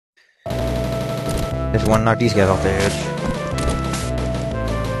Just want to knock these guys off the edge.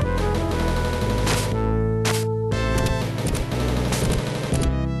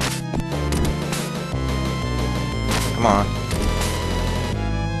 Come on.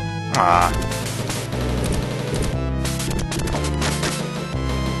 Ah.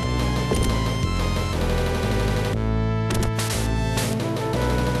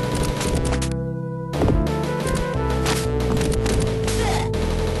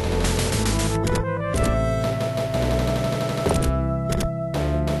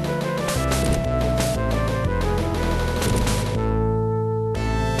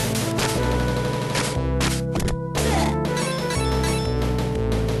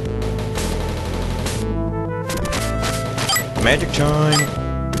 Magic time!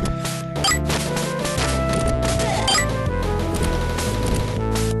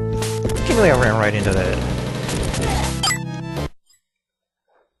 Can't believe I ran right into that.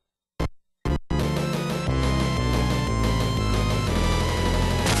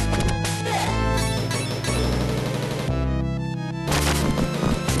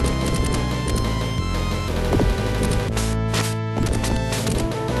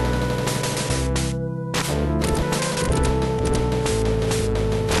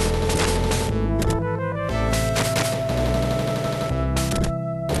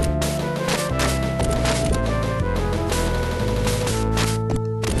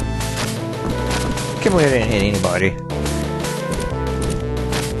 Can't believe I didn't hit anybody.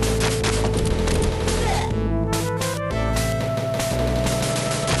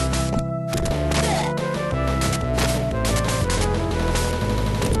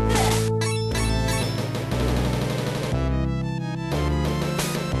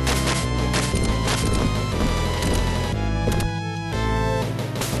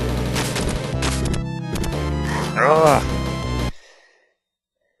 Ugh.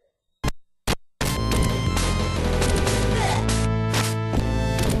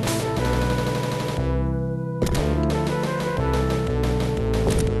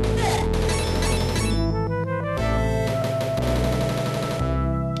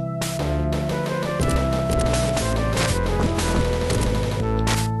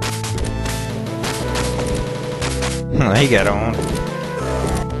 He got on.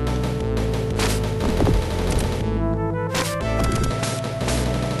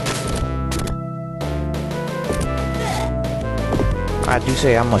 I do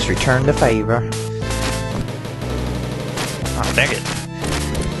say I must return the favor. Oh, dang it.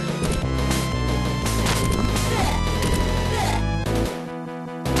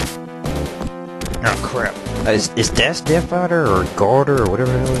 Oh, crap. Is that Death Fighter or Garter or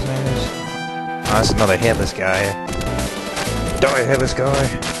whatever the hell his name is? Oh, that's another headless guy. Die, headless guy.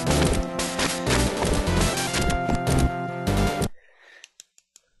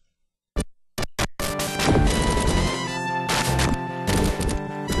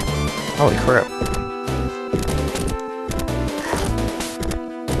 Holy crap.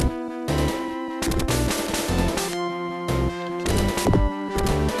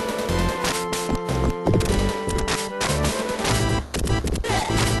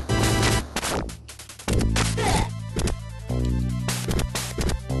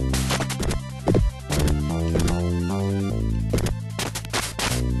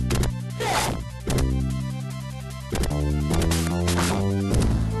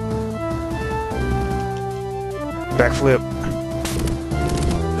 Backflip.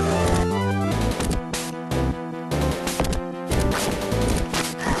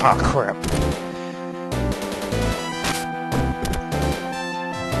 Oh crap.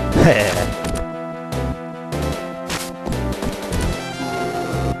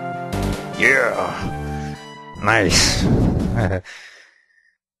 Yeah. Nice.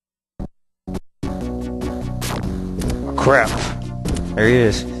 Oh crap. There he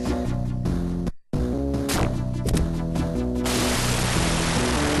is.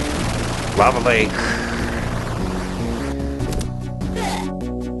 Lava Lake.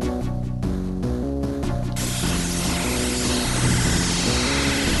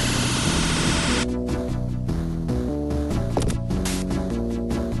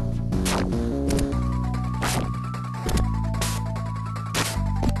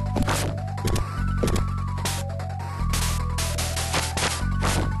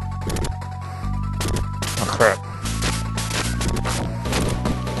 Oh crap.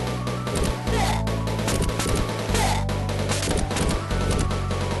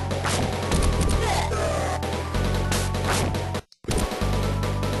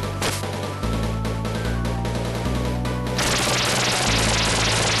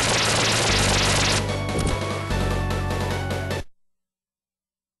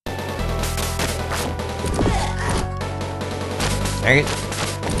 Dang it.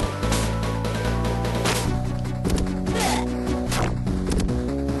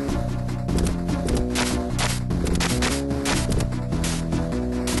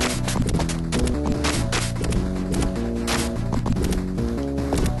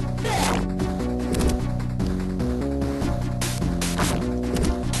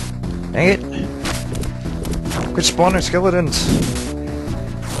 Dang it! Quit spawning skeletons!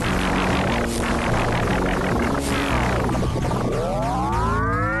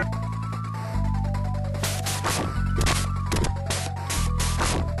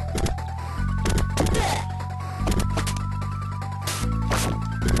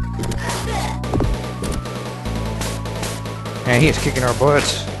 Man, he is kicking our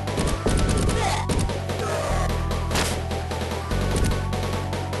butts.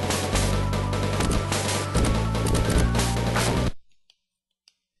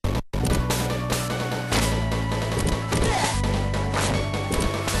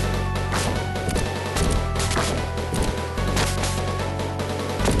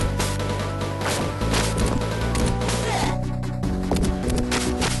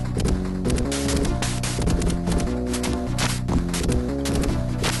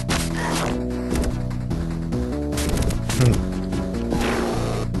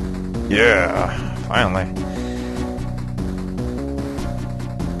 Yeah, finally.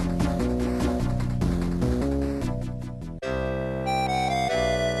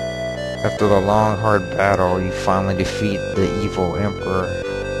 After the long, hard battle, you finally defeat the evil Emperor.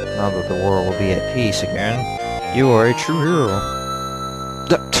 Now that the world will be at peace again, you are a true hero.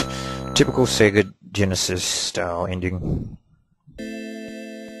 Typical Sega Genesis style ending.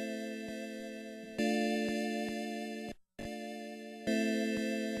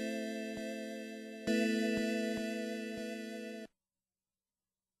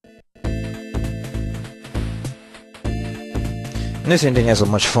 And this ending has a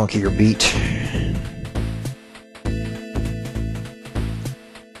much funkier beat.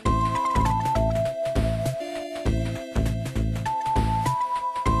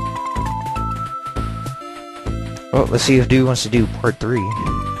 Well, let's see if Dude wants to do part 3.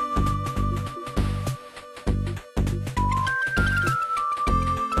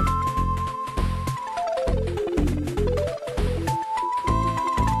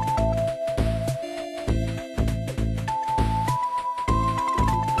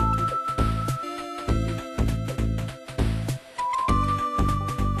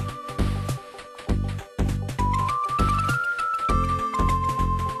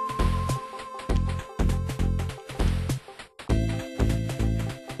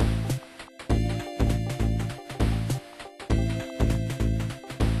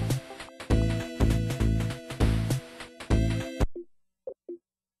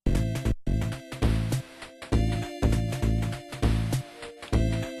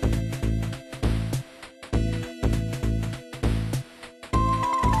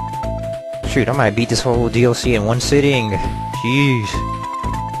 Shoot, I might beat this whole DLC in one sitting. Jeez.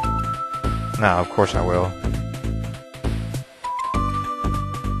 No, of course I will.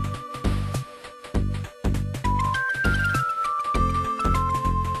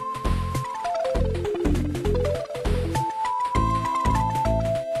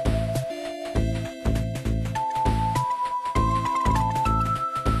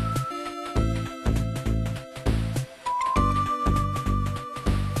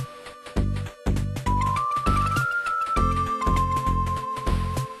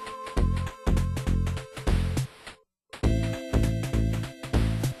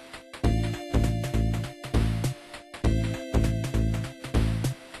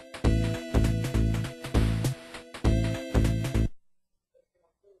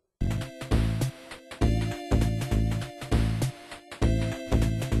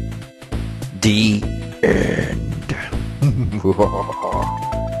 The end.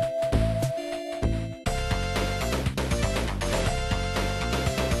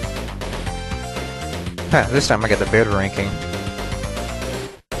 This time I get the better ranking.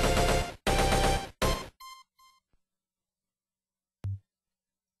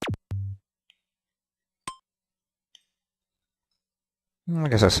 I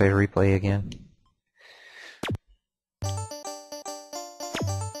guess I'll say replay again.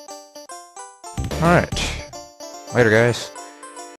 Alright. Later, guys.